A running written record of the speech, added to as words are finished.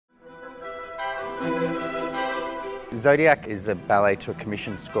Zodiac is a ballet to a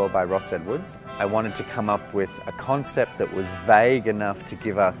commission score by Ross Edwards. I wanted to come up with a concept that was vague enough to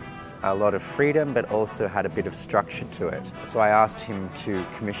give us a lot of freedom, but also had a bit of structure to it. So I asked him to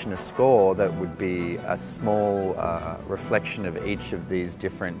commission a score that would be a small reflection of each of these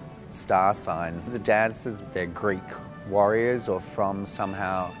different star signs. The dancers, they're Greek warriors or from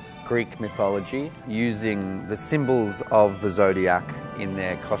somehow Greek mythology, using the symbols of the zodiac in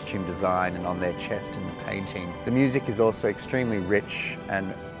their costume design and on their chest in the painting. The music is also extremely rich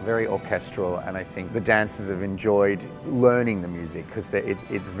and very orchestral, and I think the dancers have enjoyed learning the music because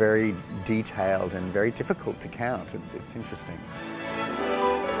it's very detailed and very difficult to count. It's interesting.